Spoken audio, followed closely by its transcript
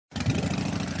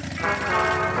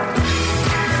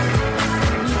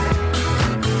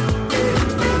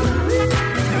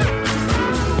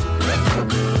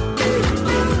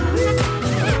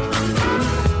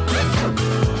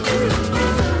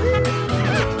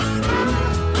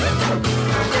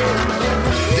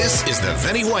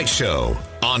Vinnie White Show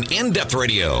on In-Depth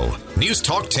Radio, News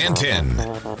Talk 1010.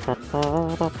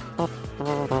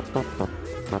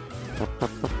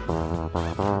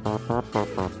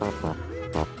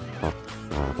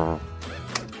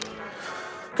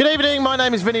 Good evening, my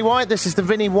name is Vinnie White. This is the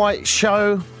Vinnie White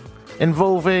Show,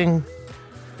 involving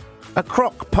a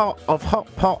crock pot of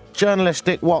hot pot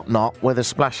journalistic whatnot with a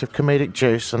splash of comedic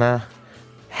juice and a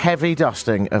heavy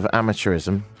dusting of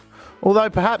amateurism.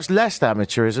 Although perhaps less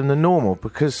amateurism than normal,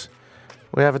 because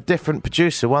we have a different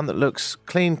producer, one that looks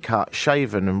clean-cut,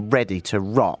 shaven and ready to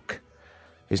rock.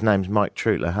 His name's Mike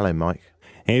Trutler. Hello, Mike.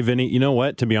 Hey, Vinny, you know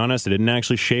what? To be honest, I didn't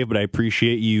actually shave, but I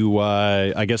appreciate you.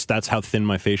 I guess that's how thin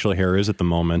my facial hair is at the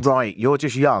moment. Right, you're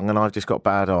just young and I've just got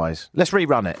bad eyes. Let's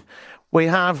rerun it. We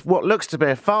have what looks to be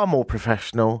a far more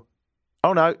professional,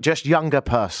 just younger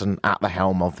person at the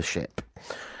helm of the ship.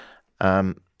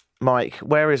 Mike,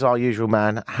 where is our usual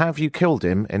man? Have you killed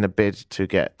him in a bid to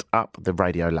get up the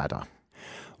radio ladder?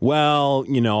 Well,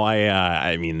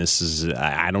 I mean, this is,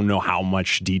 I don't know how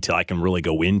much detail I can really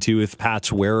go into with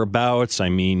Pat's whereabouts. I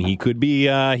mean, he could be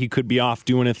off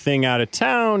doing a thing out of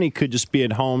town. He could just be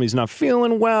at home. He's not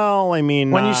feeling well. I mean,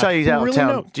 when you say he's out of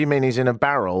town, do you mean he's in a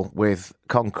barrel with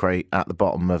concrete at the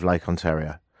bottom of Lake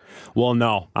Ontario? Well,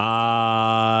 no,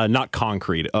 not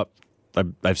concrete.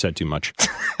 I've said too much.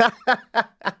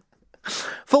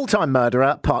 Full-time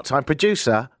murderer, part-time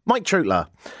producer, Mike Trutler.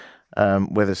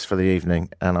 With us for the evening,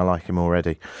 and I like him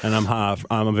already. And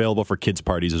I'm available for kids'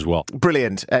 parties as well.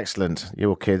 Brilliant, excellent.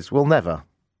 Your kids will never,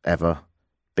 ever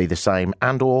be the same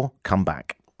and or come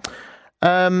back.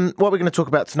 What we're going to talk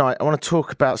about tonight, I want to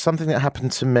talk about something that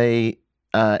happened to me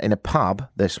in a pub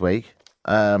this week.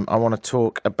 I want to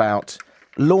talk about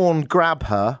Lorne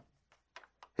Grabher,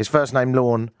 his first name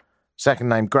Lorne, second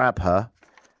name Grabher,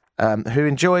 who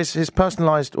enjoys his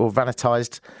personalised or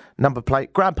vanitised number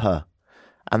plate Grabher.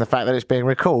 And the fact that it's being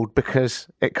recalled because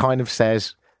it kind of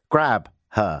says, grab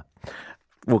her.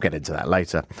 We'll get into that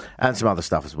later. And some other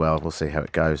stuff as well. We'll see how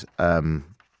it goes.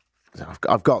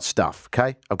 I've got stuff,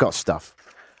 okay? I've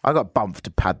got bump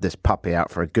to pad this puppy out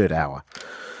for a good hour.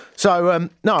 So, I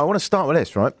want to start with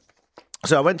this, right?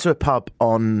 So I went to a pub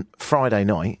on Friday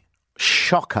night.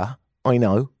 Shocker, I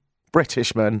know.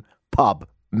 Britishman, pub,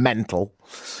 mental.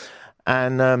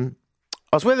 And I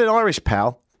was with an Irish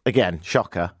pal. Again,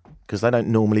 shocker. Because they don't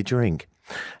normally drink.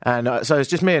 And so it's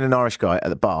just me and an Irish guy at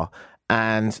the bar.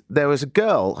 And there was a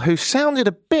girl who sounded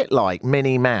a bit like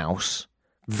Minnie Mouse.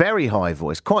 Very high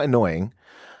voice, quite annoying,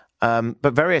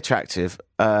 but very attractive,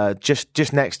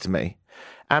 just next to me.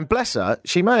 And bless her,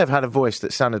 she may have had a voice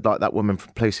that sounded like that woman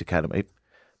from Police Academy,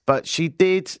 but she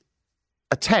did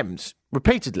attempt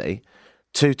repeatedly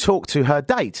to talk to her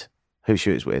date, who she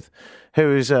was with,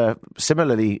 who is a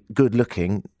similarly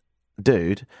good-looking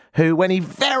dude who, when he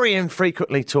very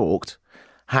infrequently talked,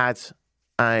 had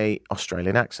a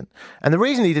Australian accent. And the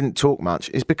reason he didn't talk much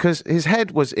is because his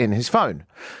head was in his phone.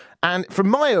 And from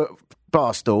my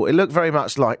bar stool, it looked very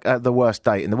much like the worst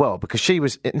date in the world, because she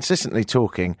was insistently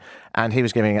talking and he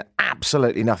was giving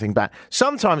absolutely nothing back.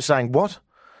 Sometimes saying, what?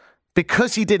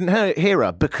 Because he didn't hear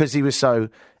her, because he was so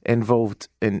involved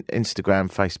in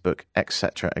Instagram, Facebook,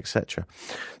 etc., etc.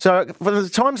 So for the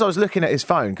times I was looking at his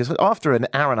phone, because after an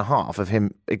hour and a half of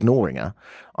him ignoring her,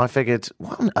 I figured,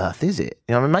 what on earth is it?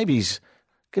 Maybe he's,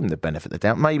 give him the benefit of the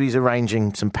doubt, maybe he's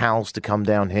arranging some pals to come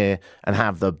down here and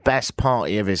have the best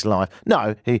party of his life.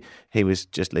 No, he was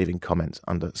just leaving comments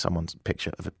under someone's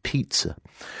picture of a pizza.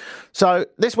 So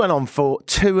this went on for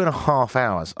 2.5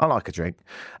 hours. I like a drink.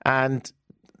 And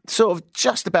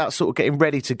just about getting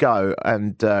ready to go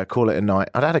and call it a night.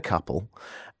 I'd had a couple,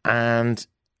 and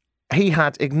he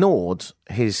had ignored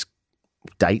his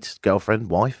date, girlfriend,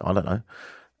 wife, I don't know,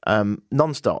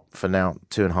 non-stop for now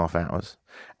 2.5 hours.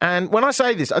 And when I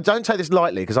say this, I don't take this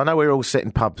lightly, because I know we're all sitting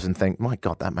in pubs and think, my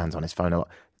God, that man's on his phone a lot.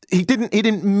 He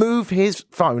didn't move his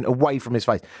phone away from his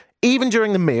face. Even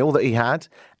during the meal that he had,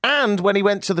 and when he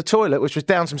went to the toilet, which was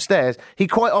down some stairs, he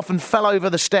quite often fell over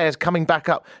the stairs coming back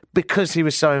up because he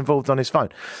was so involved on his phone.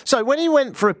 So when he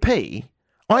went for a pee,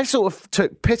 I sort of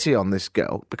took pity on this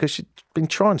girl, because she'd been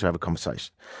trying to have a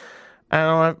conversation.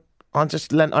 And I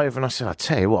just leant over and I said, I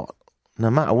tell you what, no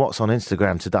matter what's on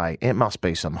Instagram today, it must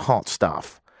be some hot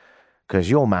stuff, because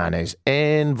your man is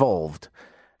involved.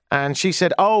 And she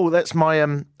said, oh, that's my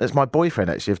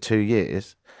boyfriend, actually, of 2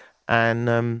 years.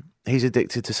 And he's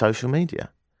addicted to social media.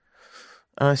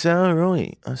 And I said, oh,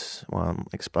 right.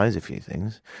 Explains a few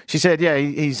things. She said, yeah,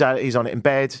 he's on it in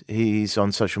bed. He's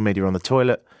on social media on the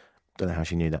toilet. Don't know how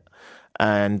she knew that.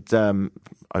 And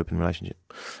open relationship.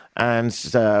 And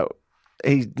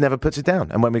he never puts it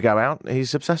down. And when we go out,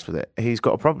 he's obsessed with it. He's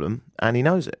got a problem and he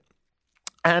knows it.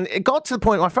 And it got to the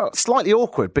point where I felt slightly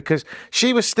awkward because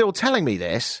she was still telling me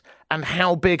this and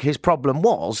how big his problem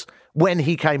was when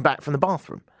he came back from the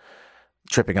bathroom.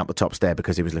 Tripping up the top stair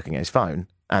because he was looking at his phone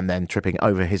and then tripping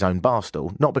over his own bar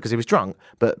stool, not because he was drunk,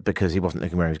 but because he wasn't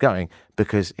looking where he was going,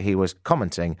 because he was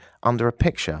commenting under a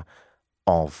picture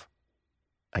of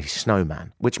a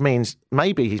snowman, which means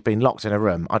maybe he's been locked in a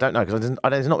room. I don't know, because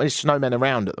there's not many snowmen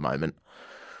around at the moment.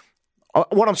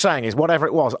 What I'm saying is, whatever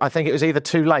it was, I think it was either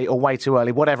too late or way too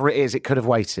early. Whatever it is, it could have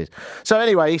waited. So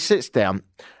anyway, he sits down,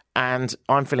 and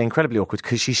I'm feeling incredibly awkward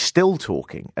because she's still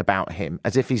talking about him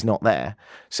as if he's not there,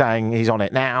 saying he's on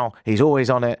it now, he's always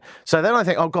on it. So then I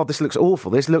think, oh, God, this looks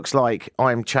awful. This looks like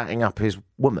I'm chatting up his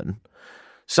woman.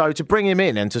 So to bring him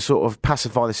in and to sort of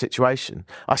pacify the situation,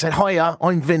 I said, hiya,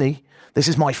 I'm Vinny. This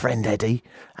is my friend Eddie.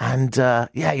 And,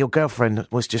 yeah, your girlfriend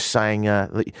was just saying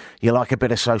that you like a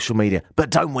bit of social media. But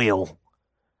don't we all?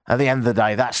 At the end of the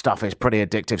day, that stuff is pretty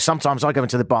addictive. Sometimes I go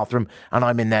into the bathroom and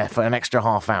I'm in there for an extra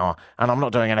half hour and I'm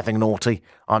not doing anything naughty.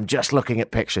 I'm just looking at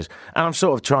pictures. And I'm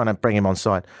sort of trying to bring him on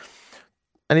side.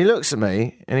 And he looks at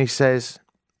me and he says,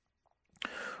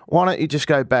 why don't you just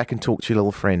go back and talk to your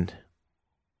little friend?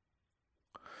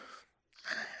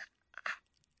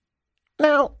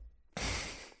 Now,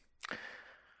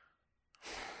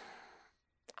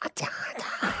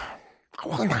 I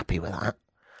wasn't happy with that,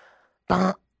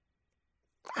 but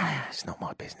it's not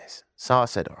my business. So I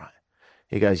said, all right.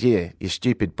 He goes, yeah, you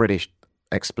stupid British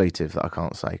expletive that I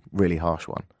can't say, really harsh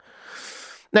one.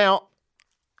 Now,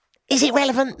 is it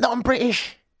relevant that I'm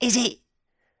British? Is it?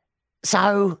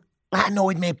 So, that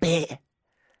annoyed me a bit.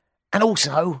 And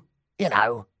also, you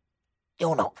know,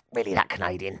 you're not really that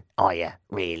Canadian, are you,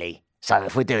 really? So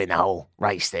if we're doing the whole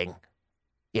race thing,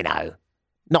 you know,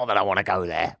 not that I want to go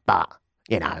there, but,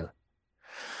 you know.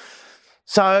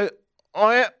 So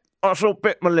I sort of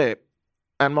bit my lip,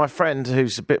 and my friend,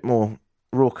 who's a bit more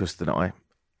raucous than I,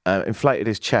 inflated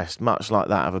his chest, much like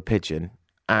that of a pigeon,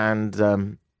 and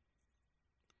then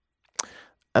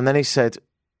he said,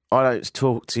 I don't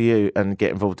talk to you and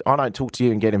get involved. I don't talk to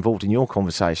you and get involved in your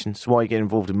conversations. So why you get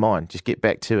involved in mine? Just get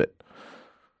back to it.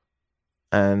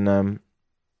 And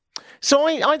so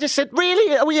I just said,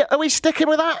 really? Are we sticking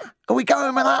with that? Are we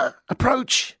going with that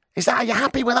approach? Are you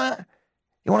happy with that?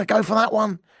 You want to go for that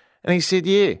one? And he said,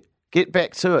 yeah, get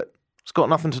back to it. It's got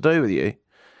nothing to do with you.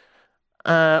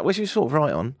 Which he was sort of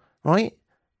right on, right?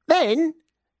 Then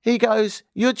he goes,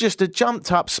 you're just a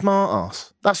jumped up smart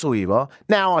ass. That's all you are.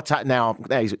 Now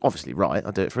he's obviously right. I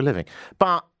do it for a living.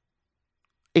 But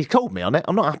he called me on it.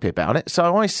 I'm not happy about it.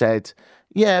 So I said,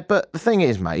 yeah, but the thing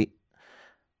is, mate,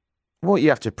 what you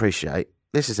have to appreciate,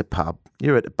 this is a pub,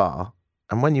 you're at a bar,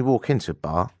 and when you walk into a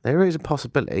bar, there is a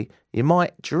possibility you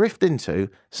might drift into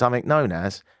something known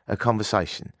as a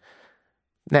conversation.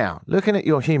 Now, looking at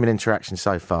your human interaction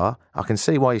so far, I can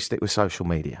see why you stick with social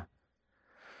media.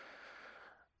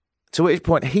 To which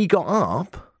point he got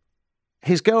up,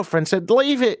 his girlfriend said,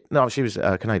 leave it. No, she was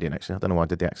Canadian, actually. I don't know why I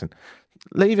did the accent.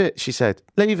 Leave it, she said.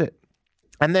 Leave it.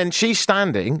 And then she's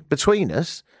standing between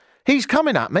us. He's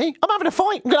coming at me. I'm having a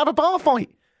fight. I'm going to have a bar fight.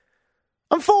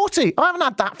 I'm 40. I haven't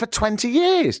had that for 20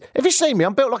 years. If you see me,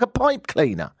 I'm built like a pipe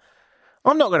cleaner.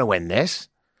 I'm not going to win this.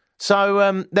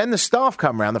 So then the staff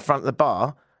come around the front of the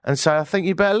bar and say, I think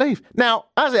you better leave. Now,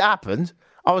 as it happened,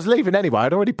 I was leaving anyway.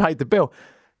 I'd already paid the bill.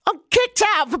 I'm kicked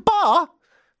out of the bar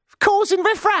for causing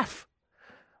riffraff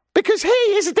because he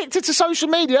is addicted to social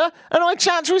media and I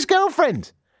chat to his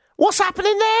girlfriend. What's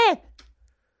happening there?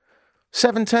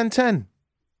 7-10-10.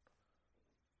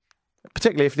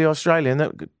 Particularly if the Australian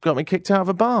that got me kicked out of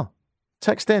a bar.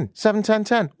 Text in,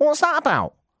 7-10-10. What's that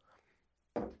about?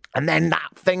 And then that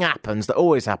thing happens that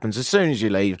always happens as soon as you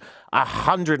leave.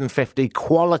 150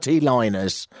 quality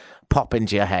liners pop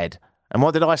into your head. And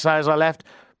what did I say as I left?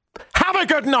 Have a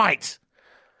good night!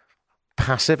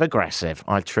 Passive aggressive.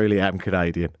 I truly am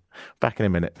Canadian. Back in a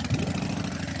minute.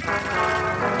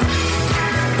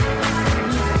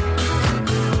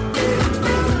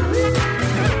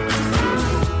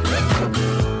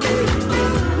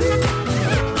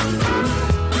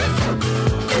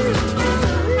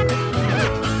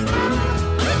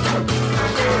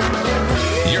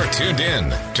 Tuned in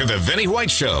to The Vinny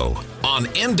White Show on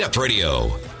In-Depth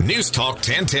Radio, News Talk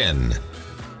 1010.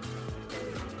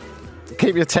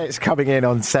 Keep your texts coming in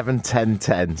on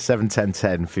 71010,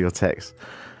 71010 for your text.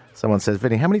 Someone says,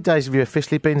 Vinny, how many days have you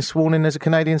officially been sworn in as a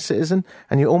Canadian citizen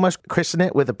and you almost christen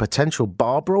it with a potential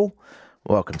bar brawl?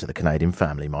 Welcome to the Canadian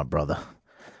family, my brother.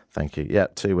 Thank you. Yeah,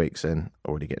 2 weeks in,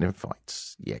 already getting in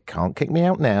fights. You can't kick me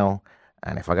out now,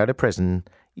 and if I go to prison,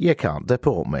 you can't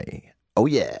deport me. Oh,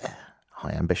 yeah.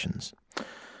 High ambitions.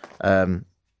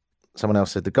 Someone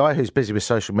else said, the guy who's busy with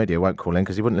social media won't call in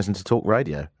because he wouldn't listen to talk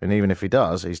radio. And even if he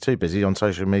does, he's too busy on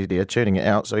social media tuning it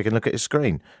out so he can look at his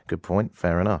screen. Good point.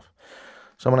 Fair enough.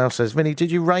 Someone else says, Vinny,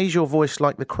 did you raise your voice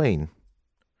like the Queen?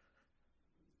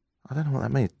 I don't know what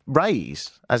that means. Raise,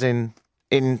 as in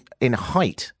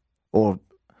height, or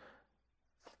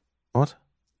what?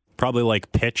 Probably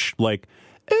like pitch, like,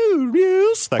 oh,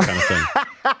 yes, that kind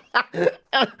of thing.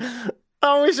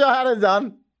 I wish I hadn't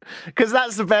done. Because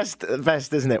that's the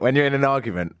best, isn't it? When you're in an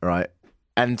argument, right?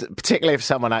 And particularly if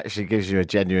someone actually gives you a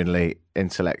genuinely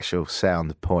intellectual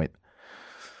sound point.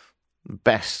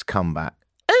 Best comeback.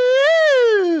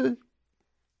 Ooh!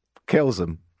 Kills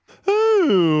them. I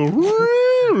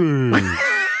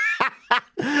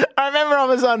remember I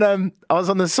was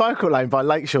on the cycle lane by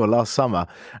Lakeshore last summer,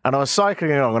 and I was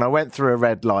cycling along, and I went through a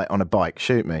red light on a bike.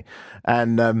 Shoot me,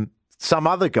 and some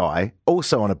other guy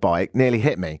also on a bike nearly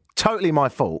hit me. Totally my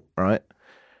fault, right?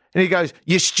 And he goes,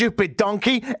 "You stupid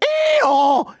donkey!"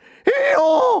 Ee-haw!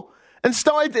 Ee-haw! And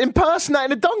started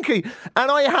impersonating a donkey.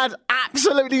 And I had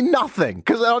absolutely nothing,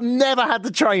 because I've never had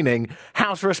the training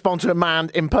how to respond to a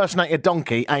man impersonating a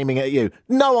donkey aiming at you.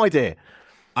 No idea.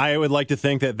 I would like to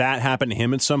think that happened to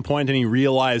him at some point, and he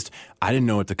realized, I didn't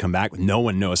know what to come back with. No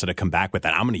one knows how to come back with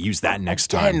that. I'm going to use that next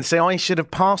time. And see, I should have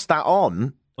passed that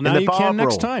on. Well, now you can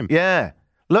next time. Yeah.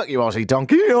 Look, you Aussie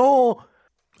donkey. Oh.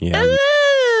 Yeah.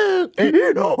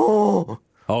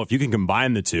 Oh, if you can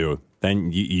combine the two,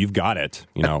 then you've got it.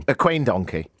 You know, a queen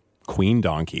donkey. Queen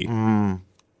donkey.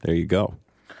 There you go.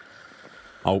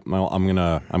 Oh, well, I'm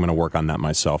gonna work on that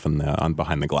myself on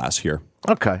behind the glass here.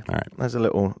 Okay. All right. There's a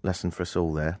little lesson for us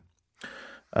all there.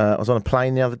 I was on a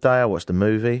plane the other day. I watched a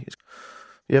movie.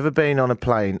 You ever been on a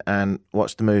plane and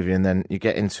watched the movie and then you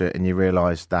get into it and you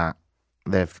realise that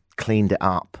they've cleaned it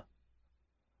up?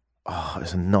 Oh,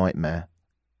 it's a nightmare.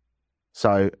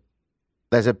 So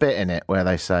there's a bit in it where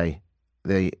they say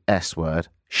the S word,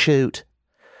 shoot.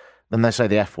 Then they say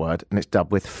the F word and it's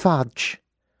dubbed with fudge.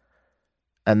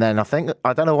 And then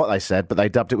I don't know what they said, but they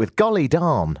dubbed it with golly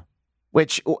darn,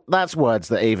 which that's words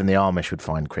that even the Amish would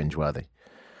find cringeworthy.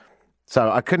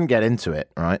 So I couldn't get into it,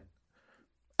 right?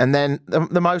 And then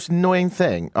the most annoying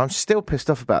thing, I'm still pissed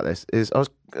off about this, is I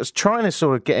was trying to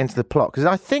sort of get into the plot, because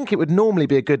I think it would normally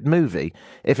be a good movie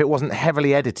if it wasn't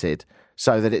heavily edited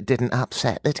so that it didn't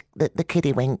upset the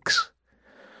kiddie winks.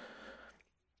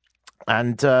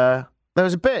 And there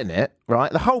was a bit in it,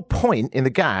 right? The whole point in the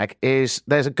gag is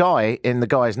there's a guy in the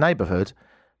guy's neighbourhood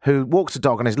who walks a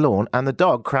dog on his lawn and the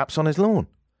dog craps on his lawn.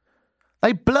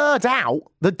 They blurred out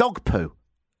the dog poo.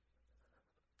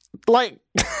 Like,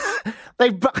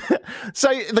 so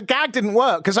the gag didn't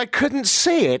work because I couldn't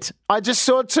see it. I just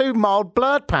saw two mild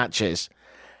blurred patches.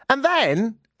 And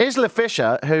then Isla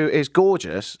Fisher, who is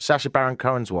gorgeous, Sacha Baron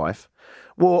Cohen's wife,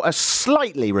 wore a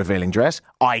slightly revealing dress,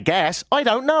 I guess. I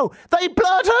don't know. They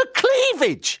blurred her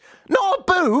cleavage. Not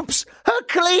her boobs, her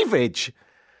cleavage.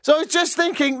 So I was just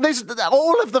thinking,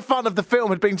 all of the fun of the film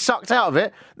had been sucked out of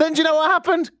it. Then do you know what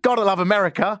happened? Gotta love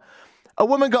America. A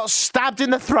woman got stabbed in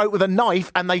the throat with a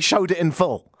knife and they showed it in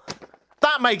full.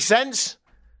 That makes sense.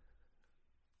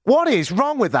 What is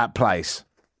wrong with that place?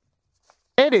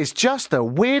 It is just the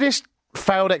weirdest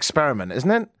failed experiment, isn't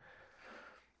it?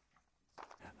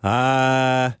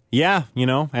 Yeah, you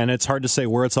know, and it's hard to say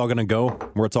where it's all going to go,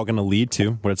 where it's all going to lead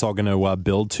to, what it's all going to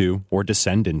build to or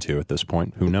descend into at this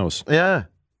point. Who knows? Yeah.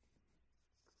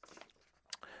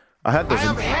 I have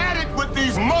had it with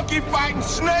these monkey fighting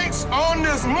snakes on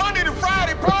this Monday to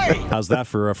Friday play. How's that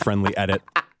for a friendly edit?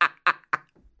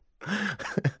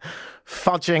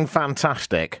 Fudging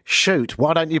fantastic. Shoot,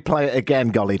 why don't you play it again,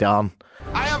 golly darn?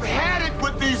 I have had it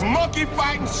with these monkey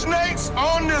fighting snakes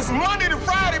on this Monday to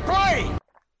Friday play.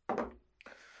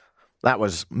 That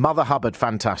was Mother Hubbard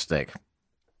fantastic.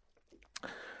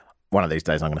 One of these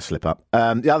days I'm going to slip up.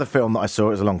 The other film that I saw,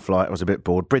 it was a long flight, I was a bit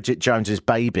bored. Bridget Jones's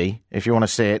Baby, if you want to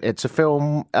see it. It's a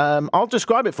film, I'll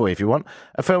describe it for you if you want.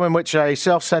 A film in which a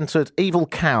self-centred evil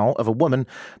cow of a woman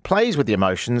plays with the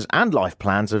emotions and life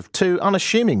plans of two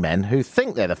unassuming men who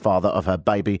think they're the father of her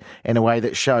baby in a way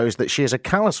that shows that she is a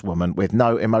callous woman with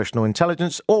no emotional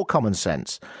intelligence or common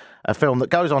sense. A film that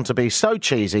goes on to be so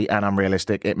cheesy and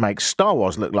unrealistic, it makes Star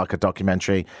Wars look like a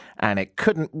documentary, and it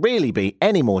couldn't really be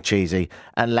any more cheesy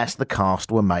unless the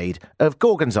cast were made of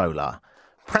Gorgonzola.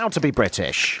 Proud to be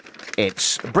British.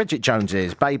 It's Bridget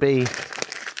Jones's Baby.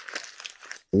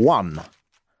 1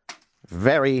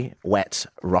 very wet,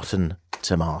 rotten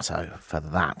tomato for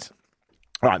that.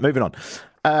 Right, moving on.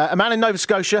 A man in Nova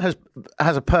Scotia has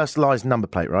a personalised number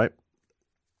plate, right?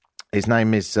 His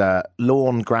name is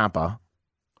Lawn Grabber.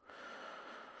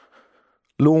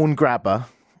 Lawn Grabber,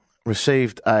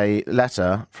 received a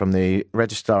letter from the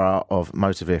Registrar of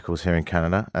Motor Vehicles here in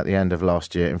Canada at the end of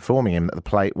last year informing him that the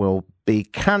plate will be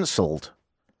cancelled.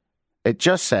 It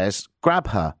just says, grab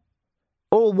her.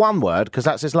 All one word, because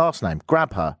that's his last name.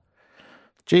 Grab her.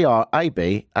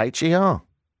 Grabher.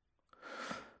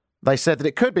 They said that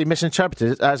it could be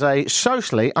misinterpreted as a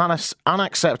socially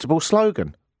unacceptable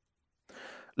slogan.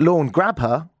 Lorne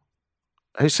Grabher,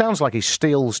 who sounds like he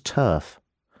steals turf,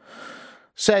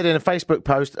 said in a Facebook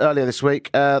post earlier this week,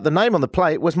 the name on the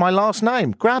plate was my last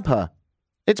name, Grabher.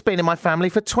 It's been in my family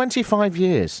for 25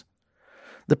 years.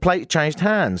 The plate changed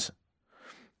hands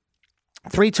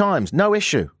 3 times, no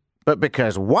issue. But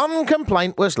because one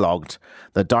complaint was logged,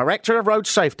 the Director of Road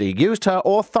Safety used her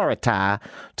authority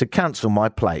to cancel my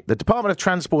plate. The Department of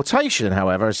Transportation,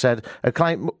 however, has said a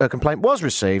complaint was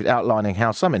received outlining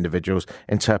how some individuals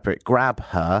interpret grab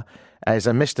her as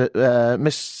a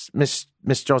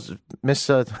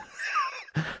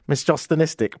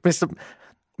misogynistic.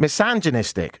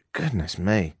 Goodness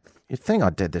me. You'd think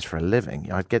I did this for a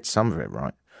living. I'd get some of it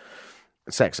right.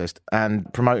 Sexist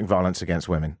and promoting violence against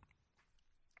women.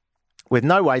 With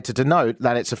no way to denote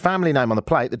that it's a family name on the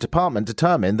plate, the department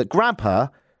determined that grab her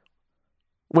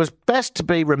was best to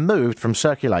be removed from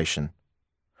circulation.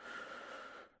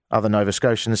 Other Nova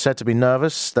Scotians said to be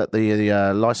nervous that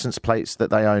the licence plates that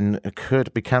they own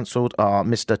could be cancelled are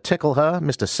Mr. Tickle Her,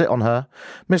 Mr. Sit on Her,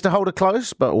 Mr. Hold Her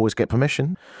Close, but always get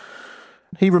permission.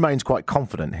 He remains quite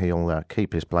confident he'll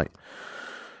keep his plate.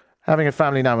 Having a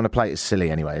family name on a plate is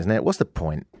silly anyway, isn't it? What's the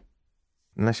point?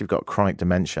 Unless you've got chronic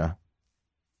dementia.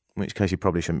 In which case you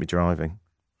probably shouldn't be driving.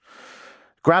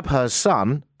 Grabher's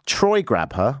son, Troy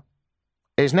Grabher,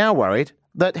 is now worried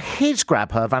that his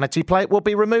Grabher vanity plate will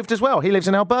be removed as well. He lives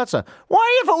in Alberta.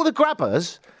 Why have all the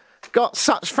Grabbers got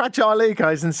such fragile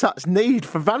egos and such need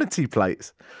for vanity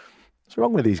plates? What's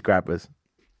wrong with these Grabbers?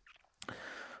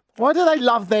 Why do they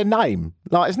love their name?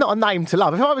 Like, it's not a name to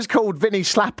love. If I was called Vinny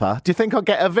Slapper, do you think I'd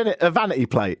get a vanity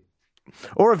plate?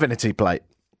 Or a vanity plate?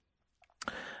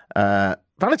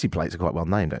 Vanity plates are quite well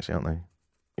named, actually, aren't they?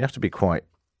 You have to be quite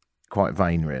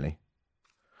vain, really.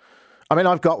 I mean,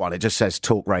 I've got one. It just says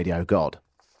Talk Radio God.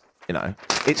 You know,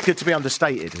 it's good to be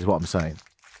understated, is what I'm saying.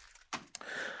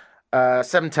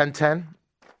 71010.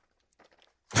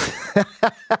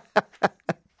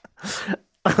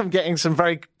 I'm getting some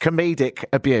very comedic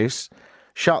abuse.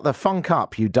 Shut the funk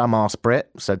up, you dumbass Brit,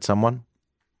 said someone.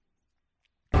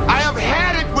 I have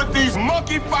had it with these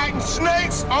monkey-fighting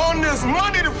snakes on this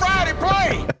Monday to Friday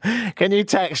plane. Can you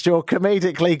text your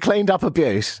comedically cleaned-up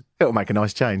abuse? It'll make a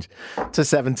nice change. To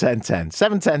 71010.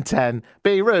 71010.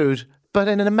 Be rude, but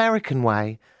in an American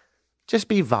way. Just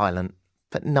be violent,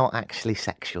 but not actually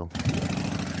sexual.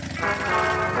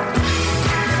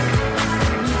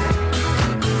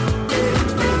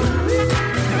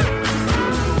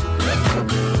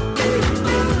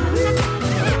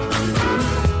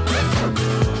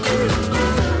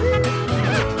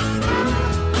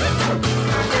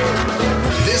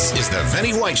 This is the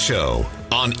Vinny White Show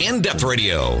on In-Depth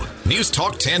Radio, News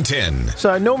Talk 1010.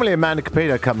 So normally Amanda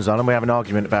Capito comes on and we have an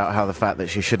argument about how the fact that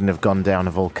she shouldn't have gone down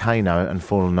a volcano and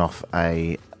fallen off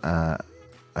a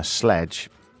sledge,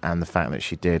 and the fact that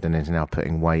she did and is now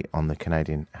putting weight on the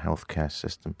Canadian healthcare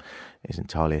system is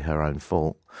entirely her own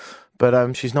fault.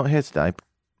 But she's not here today.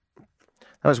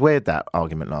 That was weird, that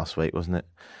argument last week, wasn't it?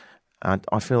 And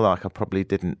I feel like I probably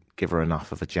didn't give her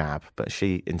enough of a jab, but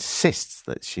she insists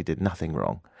that she did nothing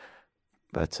wrong.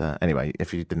 But anyway,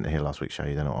 if you didn't hear last week's show,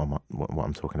 you don't know what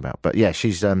I'm talking about. But yeah,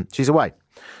 she's away.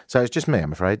 So it's just me,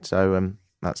 I'm afraid. So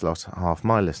that's lost half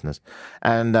my listeners.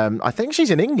 And I think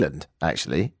she's in England,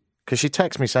 actually, because she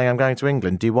texts me saying, I'm going to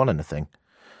England. Do you want anything?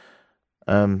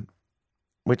 But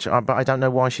I don't know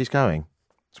why she's going.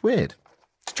 It's weird.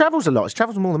 She travels a lot. She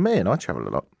travels more than me, and I travel a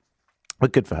lot.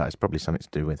 But good for her. It's probably something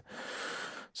to do with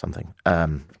something.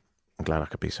 I'm glad I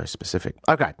could be so specific.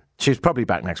 Okay, she's probably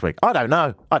back next week. I don't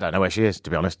know. I don't know where she is,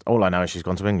 to be honest. All I know is she's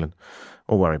gone to England.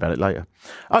 We'll worry about it later.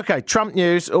 Okay, Trump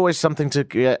news, always something to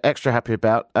get extra happy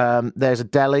about. There's a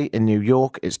deli in New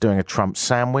York. It's doing a Trump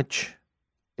sandwich.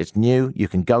 It's new. You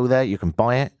can go there. You can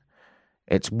buy it.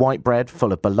 It's white bread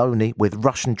full of bologna with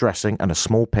Russian dressing and a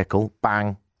small pickle.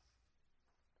 Bang.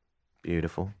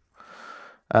 Beautiful.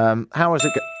 How is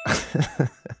it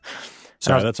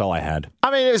Sorry, that's all I had.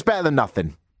 I mean, it's better than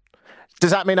nothing.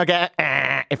 Does that mean I get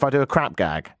if I do a crap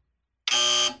gag?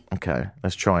 Okay,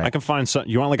 let's try it. I can find some.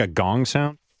 You want like a gong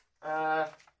sound?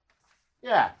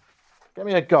 Yeah. Give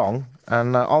me a gong,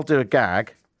 and I'll do a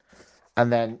gag,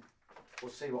 and then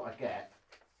we'll see what I get.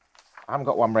 I haven't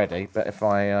got one ready, but if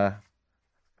I'll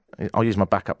use my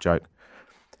backup joke.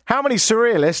 How many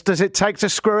surrealists does it take to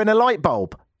screw in a light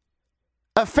bulb?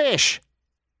 a fish.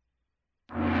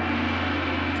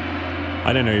 I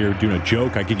didn't know you were doing a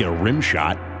joke. I could get a rim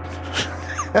shot.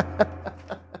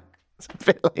 It's a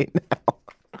bit late now.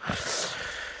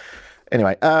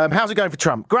 Anyway, how's it going for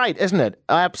Trump? Great, isn't it?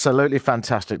 Absolutely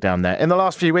fantastic down there. In the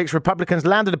last few weeks, Republicans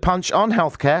landed a punch on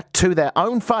healthcare to their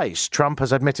own face. Trump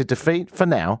has admitted defeat for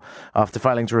now after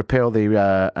failing to repeal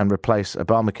and replace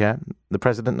Obamacare. The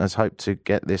president has hoped to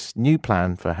get this new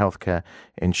plan for healthcare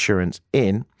insurance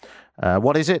in.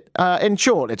 What is it? In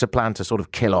short, it's a plan to sort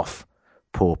of kill off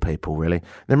poor people, really.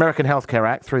 The American Health Care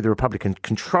Act, through the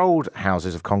Republican-controlled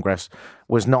houses of Congress,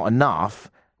 was not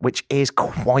enough, which is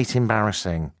quite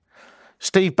embarrassing.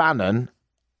 Steve Bannon,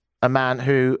 a man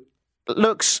who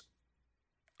looks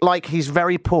like he's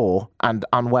very poor and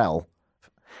unwell.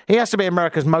 He has to be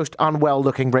America's most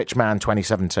unwell-looking rich man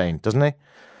 2017, doesn't he?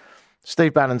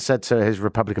 Steve Bannon said to his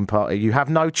Republican Party, "You have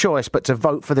no choice but to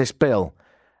vote for this bill."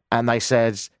 And they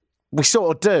said, "We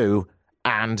sort of do,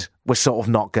 and we're sort of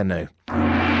not going to."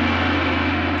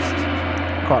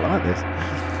 Quite like this.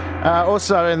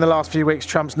 Also, in the last few weeks,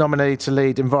 Trump's nominee to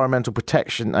lead Environmental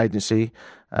Protection Agency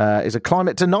is a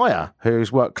climate denier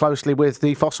who's worked closely with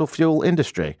the fossil fuel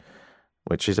industry,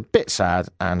 which is a bit sad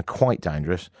and quite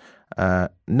dangerous.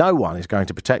 No one is going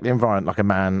to protect the environment like a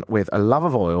man with a love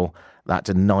of oil that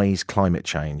denies climate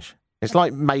change. It's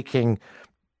like making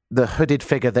the hooded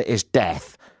figure that is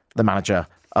death the manager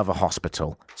of a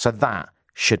hospital. So that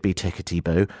should be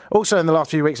tickety-boo. Also, in the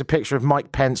last few weeks, a picture of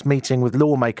Mike Pence meeting with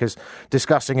lawmakers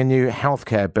discussing a new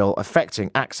healthcare bill affecting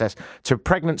access to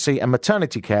pregnancy and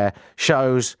maternity care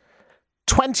shows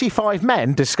 25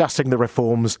 men discussing the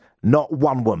reforms, not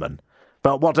one woman.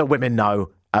 But what do women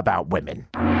know about women?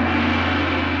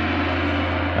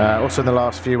 Also, in the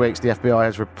last few weeks, the FBI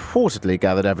has reportedly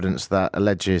gathered evidence that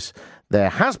alleges there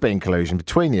has been collusion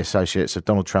between the associates of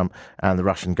Donald Trump and the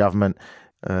Russian government.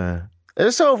 It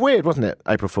was sort of weird, wasn't it,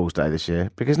 April Fool's Day this year?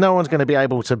 Because no one's going to be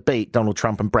able to beat Donald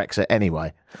Trump and Brexit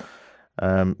anyway.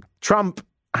 Trump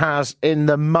has, in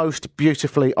the most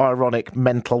beautifully ironic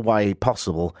mental way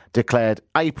possible, declared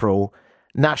April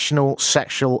National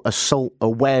Sexual Assault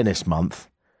Awareness Month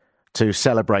to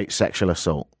celebrate sexual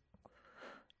assault.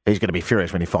 He's going to be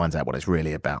furious when he finds out what it's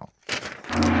really about.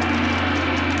 Can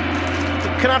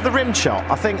I have the rim shot?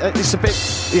 I think it's a bit...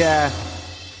 Yeah.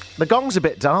 The gong's a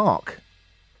bit dark.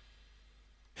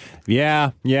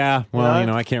 Yeah.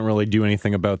 Well, I can't really do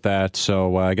anything about that,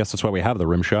 so I guess that's why we have the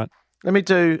rim shot. Let me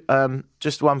do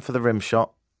just one for the rim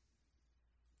shot.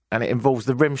 And it involves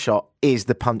the rim shot is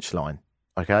the punchline,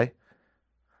 okay?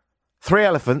 3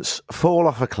 elephants fall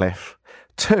off a cliff.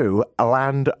 2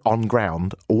 land on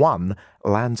ground. 1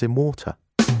 lands in water.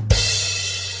 Do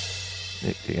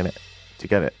you get it? Do you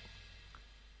get it?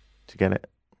 Do you get it?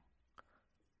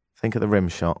 Think of the rim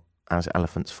shot as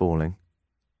elephants falling.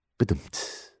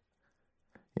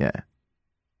 Yeah.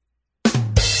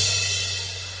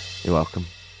 You're welcome.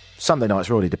 Sunday nights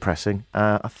are already depressing.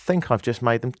 I think I've just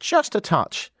made them just a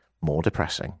touch more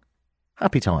depressing.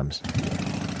 Happy times.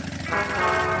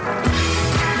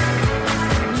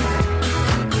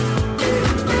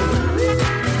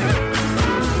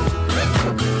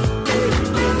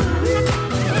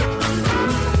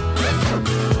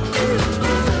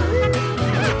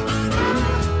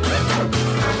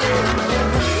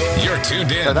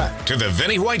 Tuned in to the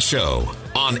Vinnie White Show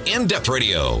on In-Depth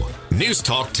Radio, News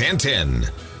Talk 1010.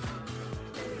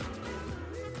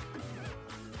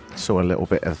 Saw a little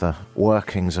bit of the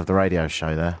workings of the radio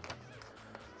show there.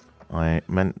 I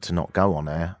meant to not go on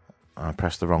air. I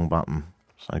pressed the wrong button.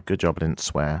 So good job I didn't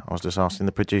swear. I was just asking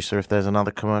the producer if there's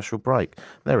another commercial break.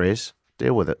 There is.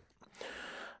 Deal with it.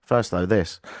 First, though,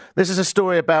 this. This is a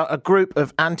story about a group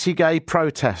of anti-gay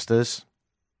protesters.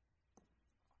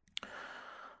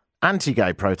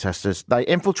 Anti-gay protesters. They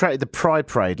infiltrated the Pride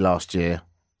Parade last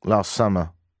summer.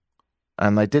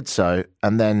 And they did so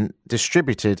and then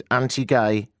distributed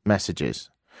anti-gay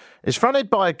messages. It's fronted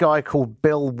by a guy called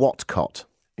Bill Watcott.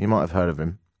 You might have heard of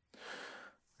him.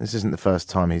 This isn't the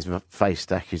first time he's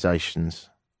faced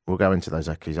accusations. We'll go into those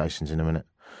accusations in a minute.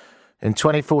 In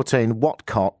 2014,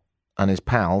 Watcott and his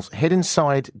pals hid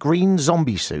inside green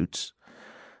zombie suits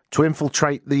to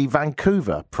infiltrate the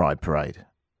Vancouver Pride Parade.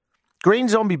 Green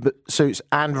zombie suits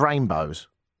and rainbows.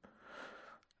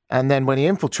 And then when he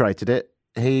infiltrated it,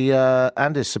 he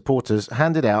and his supporters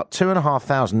handed out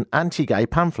 2,500 anti-gay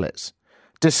pamphlets,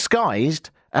 disguised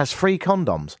as free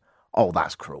condoms. Oh,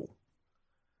 that's cruel.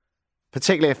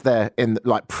 Particularly if they're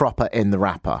proper in the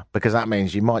wrapper, because that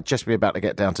means you might just be about to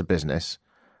get down to business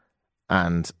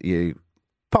and you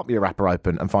pop your wrapper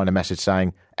open and find a message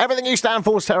saying, everything you stand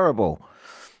for is terrible.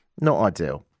 Not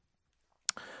ideal.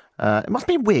 It must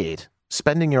be weird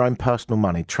spending your own personal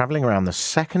money, travelling around the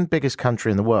second biggest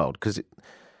country in the world, because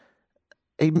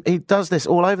he does this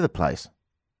all over the place.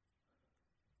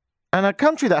 And a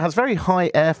country that has very high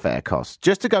airfare costs,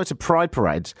 just to go to pride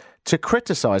parades to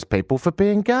criticise people for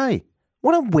being gay.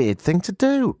 What a weird thing to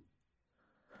do.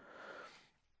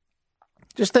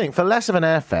 Just think, for less of an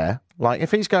airfare, like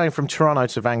if he's going from Toronto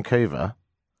to Vancouver,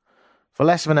 for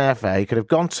less of an airfare, he could have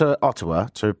gone to Ottawa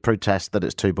to protest that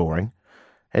it's too boring.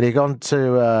 He'd have gone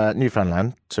to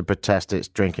Newfoundland to protest its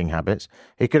drinking habits.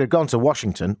 He could have gone to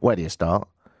Washington, where do you start,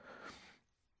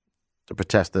 to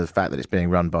protest the fact that it's being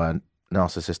run by a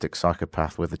narcissistic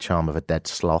psychopath with the charm of a dead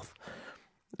sloth.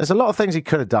 There's a lot of things he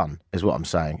could have done, is what I'm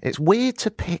saying. It's weird to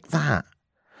pick that.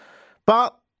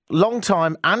 But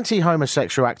long-time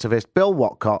anti-homosexual activist Bill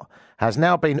Watcott has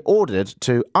now been ordered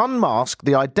to unmask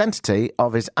the identity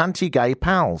of his anti-gay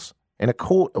pals in a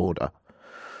court order.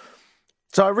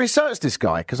 So I researched this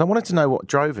guy because I wanted to know what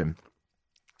drove him.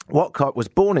 Watcott was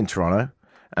born in Toronto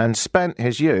and spent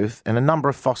his youth in a number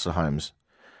of foster homes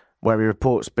where he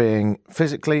reports being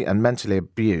physically and mentally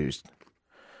abused.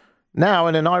 Now,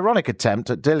 in an ironic attempt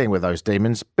at dealing with those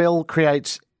demons, Bill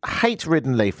creates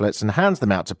hate-ridden leaflets and hands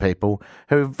them out to people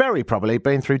who have very probably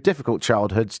been through difficult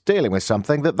childhoods dealing with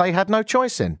something that they had no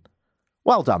choice in.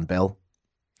 Well done, Bill.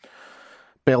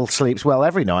 Bill sleeps well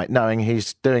every night knowing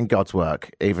he's doing God's work,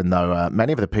 even though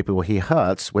many of the people he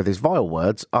hurts with his vile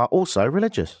words are also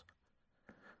religious.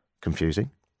 Confusing.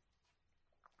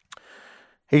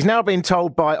 He's now been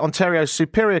told by Ontario's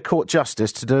Superior Court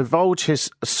Justice to divulge his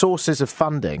sources of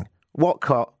funding.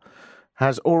 Watcott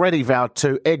has already vowed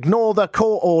to ignore the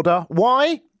court order.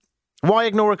 Why? Why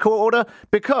ignore a court order?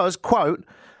 Because, quote,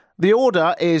 the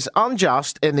order is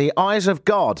unjust in the eyes of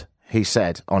God, he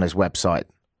said on his website.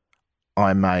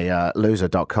 I'm a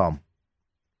loser.com.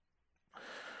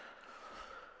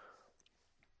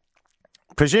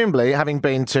 Presumably having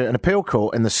been to an appeal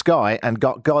court in the sky and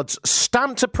got God's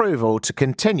stamped approval to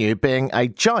continue being a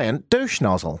giant douche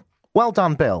nozzle. Well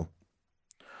done, Bill.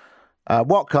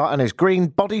 Watcott and his green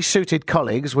body-suited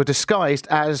colleagues were disguised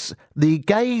as the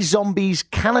Gay Zombies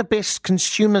Cannabis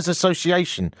Consumers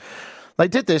Association. They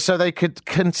did this so they could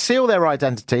conceal their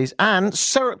identities and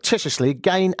surreptitiously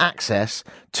gain access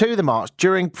to the march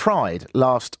during Pride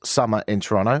last summer in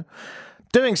Toronto.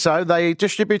 Doing so, they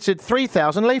distributed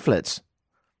 3,000 leaflets.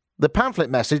 The pamphlet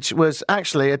message was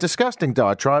actually a disgusting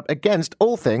diatribe against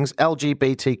all things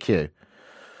LGBTQ,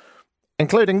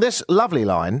 including this lovely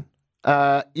line,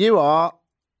 you are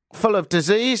full of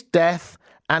disease, death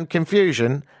and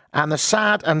confusion and the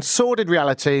sad and sordid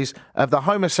realities of the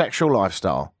homosexual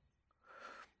lifestyle.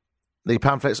 The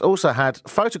pamphlets also had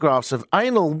photographs of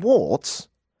anal warts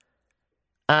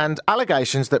and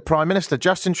allegations that Prime Minister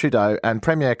Justin Trudeau and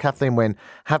Premier Kathleen Wynne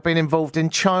have been involved in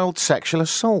child sexual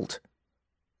assault.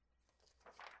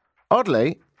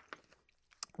 Oddly,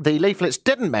 the leaflets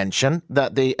didn't mention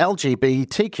that the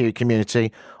LGBTQ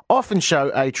community often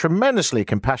show a tremendously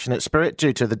compassionate spirit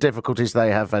due to the difficulties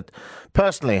they have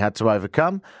personally had to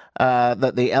overcome,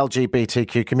 that the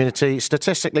LGBTQ community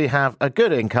statistically have a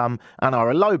good income and are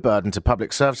a low burden to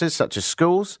public services such as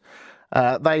schools.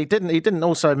 He didn't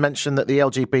also mention that the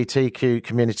LGBTQ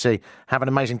community have an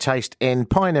amazing taste in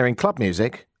pioneering club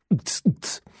music.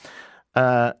 You've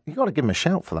got to give him a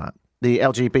shout for that. The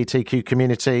LGBTQ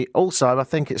community also, I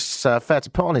think it's fair to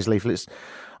put on his leaflets,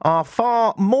 are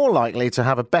far more likely to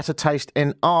have a better taste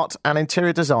in art and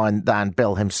interior design than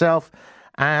Bill himself,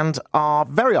 and are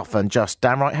very often just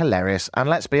downright hilarious. And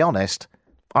let's be honest,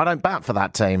 I don't bat for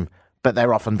that team, but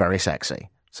they're often very sexy.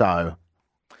 So,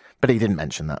 but he didn't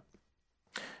mention that.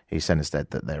 He said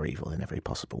instead that they're evil in every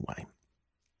possible way.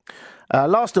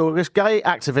 Last August, gay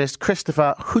activist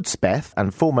Christopher Hudspeth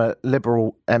and former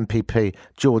Liberal MPP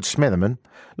George Smitherman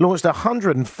launched a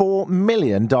 $104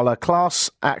 million class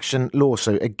action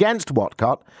lawsuit against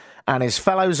Watcott and his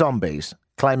fellow zombies,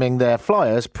 claiming their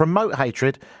flyers promote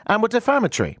hatred and were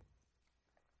defamatory.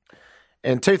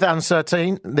 In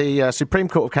 2013, the Supreme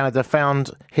Court of Canada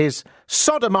found his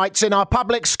 "Sodomites in Our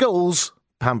Public Schools"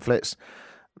 pamphlets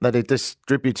that he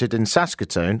distributed in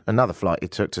Saskatoon, another flight he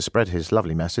took to spread his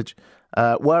lovely message,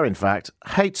 were in fact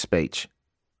hate speech.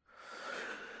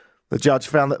 The judge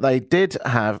found that they did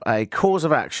have a cause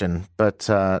of action, but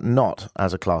not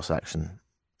as a class action.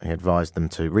 He advised them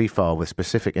to refile with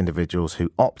specific individuals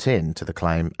who opt in to the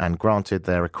claim and granted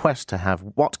their request to have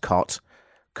Watcott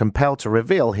compelled to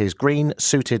reveal his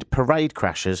green-suited parade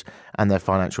crashers and their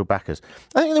financial backers.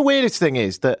 I think the weirdest thing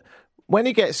is that when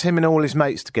he gets him and all his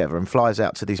mates together and flies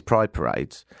out to these pride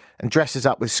parades and dresses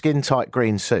up with skin-tight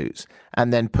green suits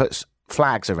and then puts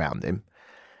flags around him,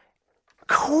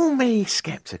 call me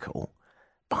sceptical,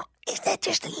 but is there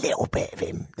just a little bit of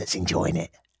him that's enjoying it?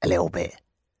 A little bit.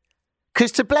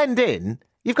 Because to blend in,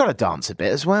 you've got to dance a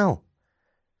bit as well.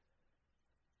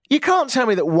 You can't tell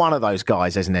me that one of those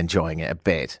guys isn't enjoying it a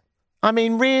bit. I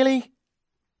mean, really?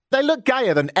 They look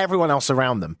gayer than everyone else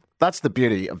around them. That's the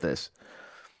beauty of this.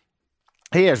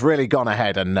 He has really gone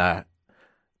ahead and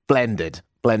blended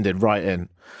right in.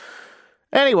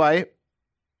 Anyway,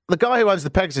 the guy who owns the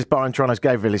Pegasus Bar in Toronto's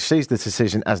Gay Village sees the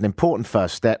decision as an important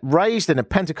first step. Raised in a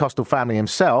Pentecostal family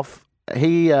himself,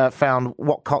 he found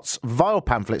Watcott's vile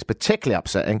pamphlets particularly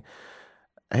upsetting.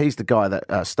 He's the guy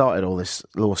that started all this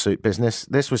lawsuit business.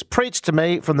 This was preached to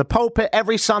me from the pulpit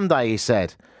every Sunday, he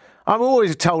said. I'm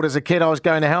always told as a kid I was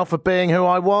going to hell for being who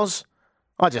I was.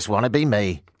 I just want to be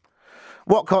me.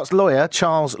 Watcott's lawyer,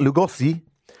 Charles Lugosi,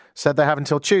 said they have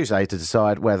until Tuesday to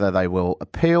decide whether they will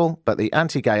appeal, but the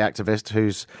anti-gay activist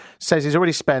who says he's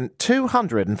already spent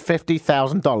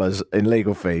 $250,000 in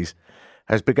legal fees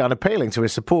has begun appealing to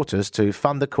his supporters to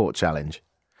fund the court challenge.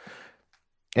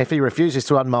 If he refuses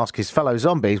to unmask his fellow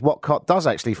zombies, Watcott does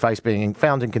actually face being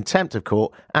found in contempt of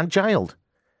court and jailed.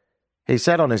 He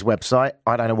said on his website,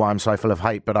 I don't know why I'm so full of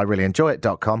hate, but I really enjoy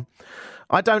it.com,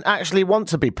 I don't actually want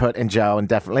to be put in jail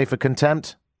indefinitely for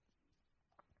contempt.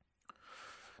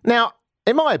 Now,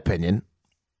 in my opinion,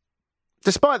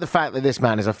 despite the fact that this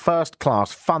man is a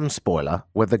first-class fun spoiler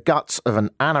with the guts of an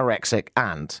anorexic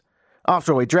ant,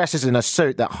 after all, he dresses in a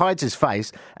suit that hides his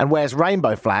face and wears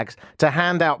rainbow flags to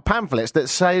hand out pamphlets that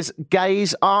says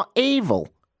gays are evil.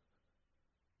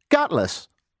 Gutless.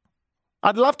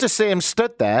 I'd love to see him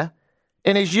stood there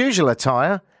in his usual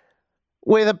attire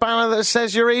with a banner that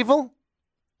says you're evil.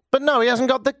 But no, he hasn't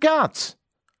got the guts.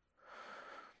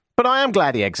 But I am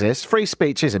glad he exists. Free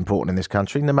speech is important in this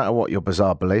country, no matter what your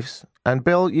bizarre beliefs. And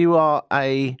Bill, you are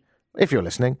if you're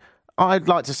listening, I'd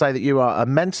like to say that you are a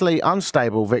mentally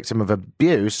unstable victim of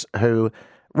abuse who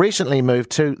recently moved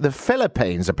to the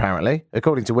Philippines, apparently,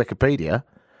 according to Wikipedia,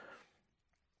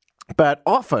 but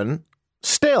often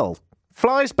still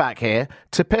flies back here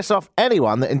to piss off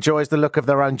anyone that enjoys the look of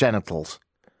their own genitals.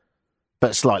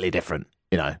 But slightly different,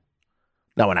 you know.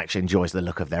 No one actually enjoys the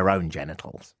look of their own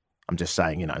genitals. I'm just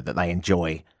saying, you know, that they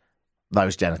enjoy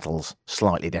those genitals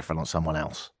slightly different on someone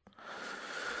else.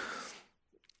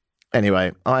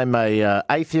 Anyway, I'm a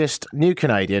atheist new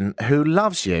Canadian who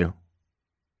loves you.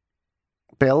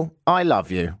 Bill, I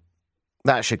love you.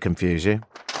 That should confuse you.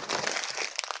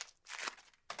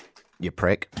 You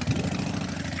prick.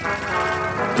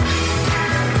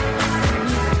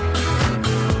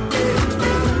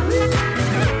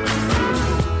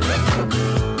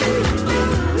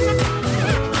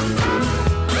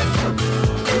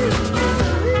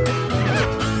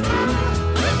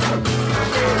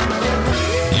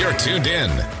 Tuned in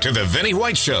to the Vinnie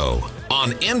White Show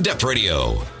on In-Depth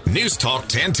Radio, News Talk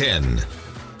 1010.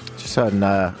 Just heard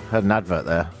an advert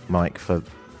there, Mike, for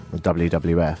the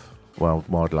WWF, World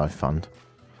Wildlife Fund.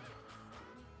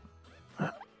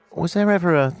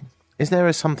 Is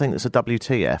there something that's a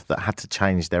WTF that had to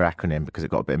change their acronym because it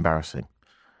got a bit embarrassing?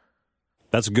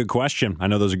 That's a good question. I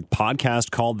know there's a podcast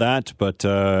called that, but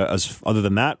other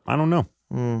than that, I don't know.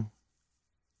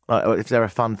 Like, if they're a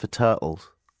fund for turtles.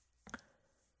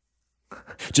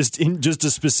 Just a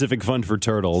specific fund for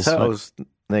turtles. Turtles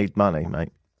need money,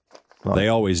 mate. Like, they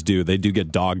always do. They do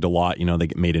get dogged a lot. You know, they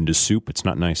get made into soup. It's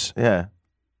not nice. Yeah.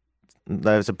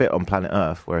 There's a bit on Planet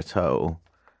Earth where a turtle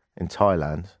in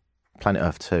Thailand, Planet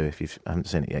Earth 2, if you haven't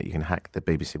seen it yet, you can hack the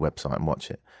BBC website and watch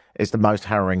it. It's the most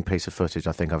harrowing piece of footage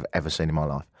I think I've ever seen in my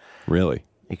life. Really?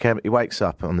 He wakes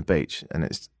up on the beach, and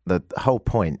it's the whole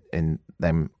point in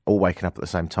them all waking up at the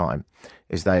same time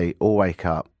is they all wake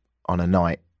up on a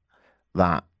night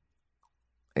that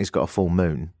he's got a full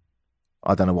moon.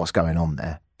 I don't know what's going on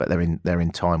there, but they're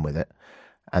in time with it,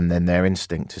 and then their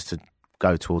instinct is to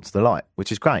go towards the light,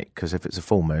 which is great because if it's a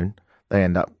full moon, they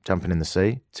end up jumping in the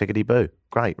sea. Tickety boo,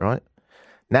 great, right?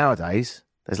 Nowadays,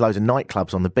 there's loads of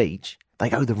nightclubs on the beach. They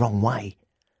go the wrong way,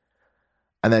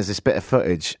 and there's this bit of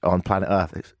footage on Planet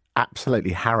Earth that's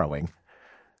absolutely harrowing,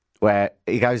 where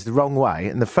he goes the wrong way,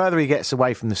 and the further he gets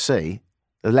away from the sea,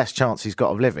 the less chance he's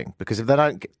got of living, because if they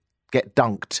don't get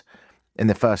dunked in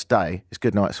the first day, it's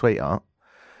good night, sweetheart.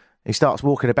 He starts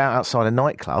walking about outside a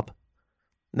nightclub.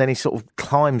 Then he sort of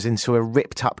climbs into a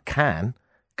ripped up can,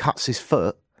 cuts his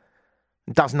foot,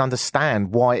 and doesn't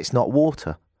understand why it's not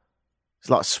water. It's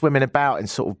like swimming about in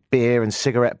sort of beer and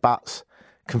cigarette butts,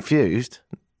 confused,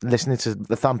 listening to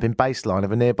the thumping bass line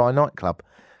of a nearby nightclub.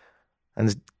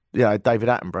 And, you know, David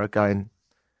Attenborough going,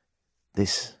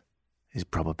 this is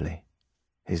probably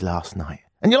his last night.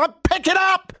 And you're like, pick it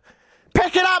up!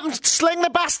 Pick it up and sling the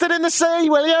bastard in the sea,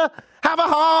 will you? Have a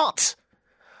heart!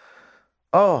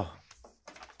 Oh,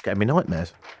 getting me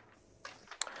nightmares.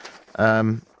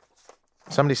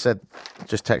 Somebody said,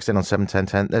 just text in on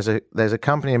 71010, there's a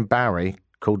company in Barry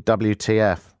called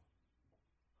WTF.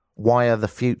 Wire the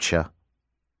Future.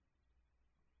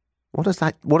 What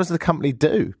does the company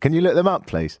do? Can you look them up,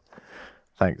 please?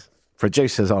 Thanks.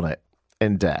 Producers on it.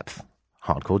 In depth.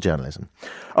 Hardcore journalism.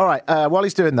 All right, while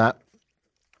he's doing that,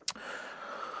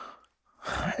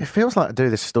 it feels like I do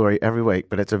this story every week,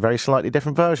 but it's a very slightly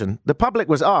different version. The public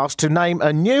was asked to name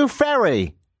a new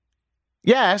ferry.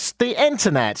 Yes, the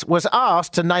internet was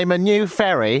asked to name a new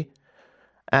ferry,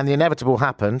 and the inevitable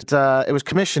happened. It was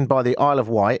commissioned by the Isle of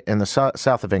Wight in the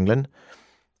south of England.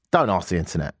 Don't ask the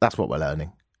internet. That's what we're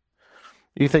learning.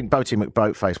 You think Boaty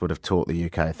McBoatface would have taught the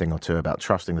UK a thing or two about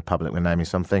trusting the public when naming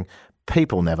something?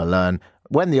 People never learn.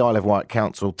 When the Isle of Wight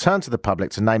Council turned to the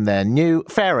public to name their new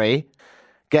ferry,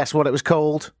 guess what it was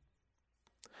called?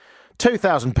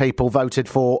 2,000 people voted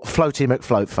for Floaty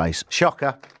McFloatface.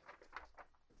 Shocker.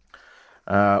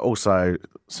 Also,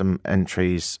 some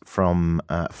entries from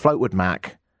Floatwood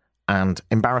Mac and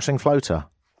Embarrassing Floater.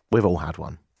 We've all had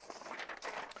one.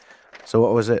 So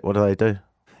what was it? What do they do?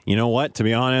 You know what? To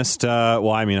be honest,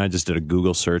 I just did a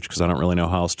Google search because I don't really know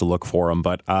how else to look for them.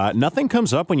 But nothing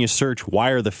comes up when you search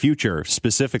Wire the Future,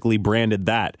 specifically branded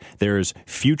that. There's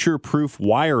future-proof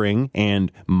wiring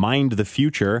and Mind the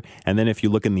Future. And then if you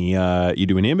look in the, you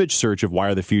do an image search of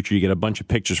Wire the Future, you get a bunch of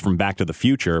pictures from Back to the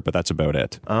Future, but that's about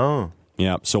it. Oh.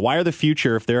 Yeah. So Wire the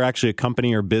Future, if they're actually a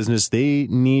company or business, they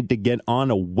need to get on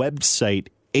a website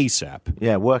ASAP.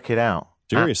 Yeah, work it out.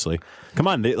 Seriously. Come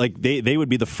on. They would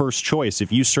be the first choice.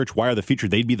 If you search Wire the Future,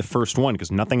 they'd be the first one because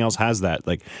nothing else has that.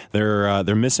 Like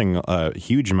they're missing a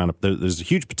huge amount of, there's a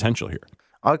huge potential here.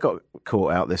 I got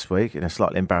caught out this week in a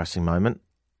slightly embarrassing moment.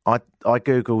 I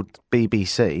Googled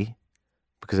BBC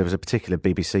because there was a particular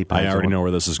BBC page. I already know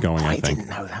where this is going, I think. I didn't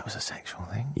know that was a sexual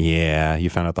thing. Yeah, you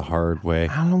found out the hard way.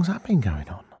 How long's that been going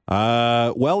on?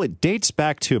 Well, it dates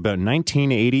back to about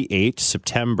 1988,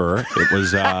 September. It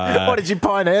was... What, did you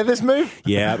pioneer this move?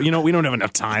 Yeah, we don't have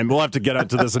enough time. We'll have to get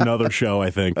into this another show, I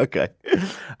think. Okay.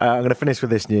 I'm going to finish with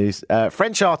this news.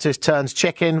 French artist turns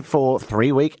chicken for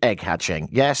 3-week egg hatching.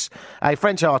 Yes, a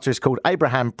French artist called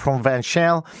Abraham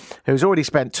Provenchel, who's already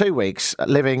spent 2 weeks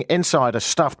living inside a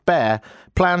stuffed bear,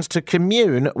 plans to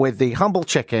commune with the humble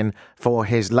chicken for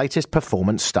his latest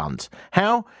performance stunt.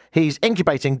 How? He's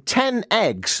incubating 10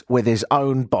 eggs with his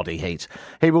own body heat.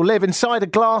 He will live inside a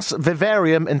glass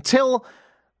vivarium until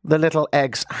the little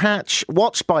eggs hatch,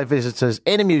 watched by visitors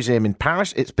in a museum in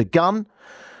Paris. It's begun.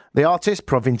 The artist,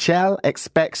 Provincial,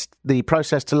 expects the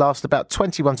process to last about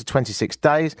 21 to 26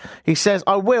 days. He says,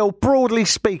 I will, broadly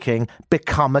speaking,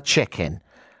 become a chicken.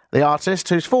 The artist,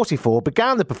 who's 44,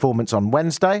 began the performance on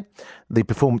Wednesday. The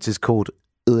performance is called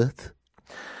Earth.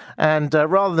 And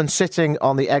rather than sitting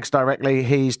on the eggs directly,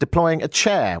 he's deploying a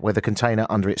chair with a container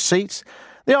under its seat.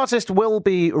 The artist will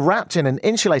be wrapped in an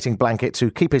insulating blanket to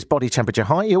keep his body temperature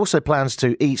high. He also plans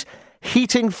to eat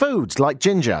heating foods like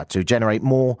ginger to generate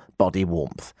more body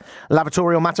warmth.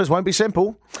 Lavatorial matters won't be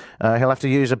simple. He'll have to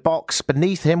use a box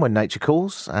beneath him when nature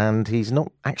calls, and he's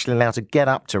not actually allowed to get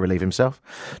up to relieve himself.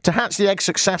 To hatch the eggs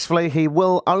successfully, he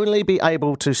will only be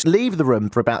able to leave the room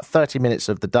for about 30 minutes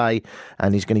of the day,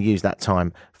 and he's going to use that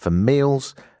time for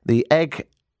meals. The egg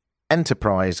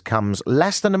enterprise comes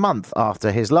less than a month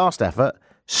after his last effort,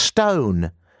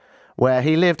 Stone, where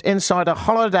he lived inside a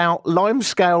hollowed-out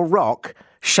limescale rock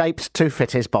shaped to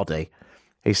fit his body.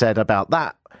 He said about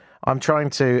that, I'm trying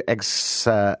to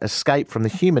escape from the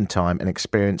human time and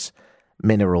experience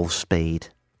mineral speed.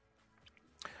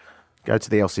 Go to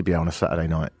the LCBO on a Saturday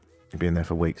night. You'll be in there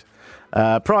for weeks.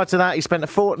 Prior to that, he spent a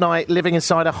fortnight living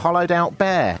inside a hollowed-out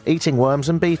bear, eating worms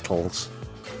and beetles.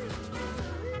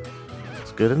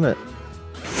 It's good, isn't it?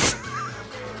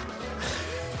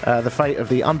 The fate of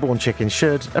the unborn chicken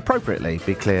should, appropriately,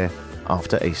 be clear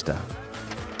after Easter.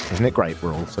 Isn't it great?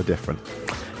 We're all so different.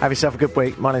 Have yourself a good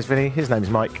week. My name's Vinny. His name's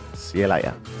Mike. See you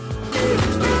later.